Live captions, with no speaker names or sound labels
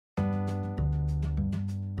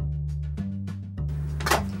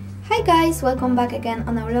Hi guys, welcome back again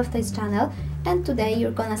on our Love Toys channel, and today you're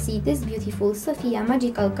gonna see this beautiful Sofia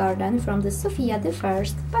magical garden from the Sofia the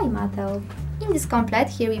First by Mattel. In this complete,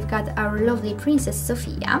 here we've got our lovely Princess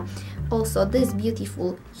Sofia, also this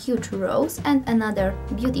beautiful huge rose and another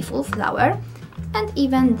beautiful flower, and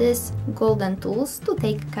even these golden tools to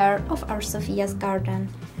take care of our Sofia's garden.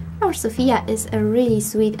 Our Sofia is a really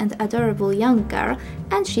sweet and adorable young girl,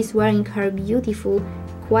 and she's wearing her beautiful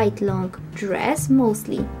quite long dress,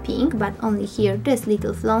 mostly pink, but only here this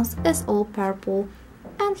little flounce is all purple.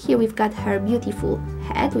 And here we've got her beautiful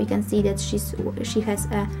head. We can see that she has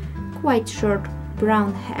a quite short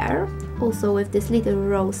brown hair, also with this little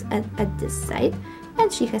rose at this side,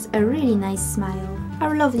 and she has a really nice smile.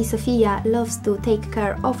 Our lovely Sofia loves to take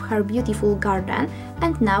care of her beautiful garden,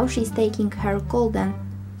 and now she's taking her golden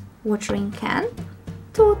watering can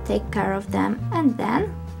to take care of them, and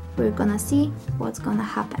then we're gonna see what's gonna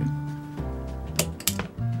happen.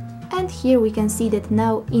 And here we can see that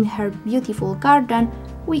now in her beautiful garden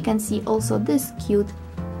we can see also this cute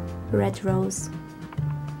red rose.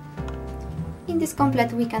 With this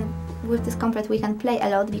complete we can play a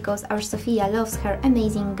lot because our Sofia loves her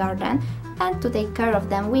amazing garden, and to take care of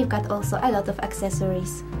them we've got also a lot of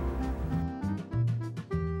accessories.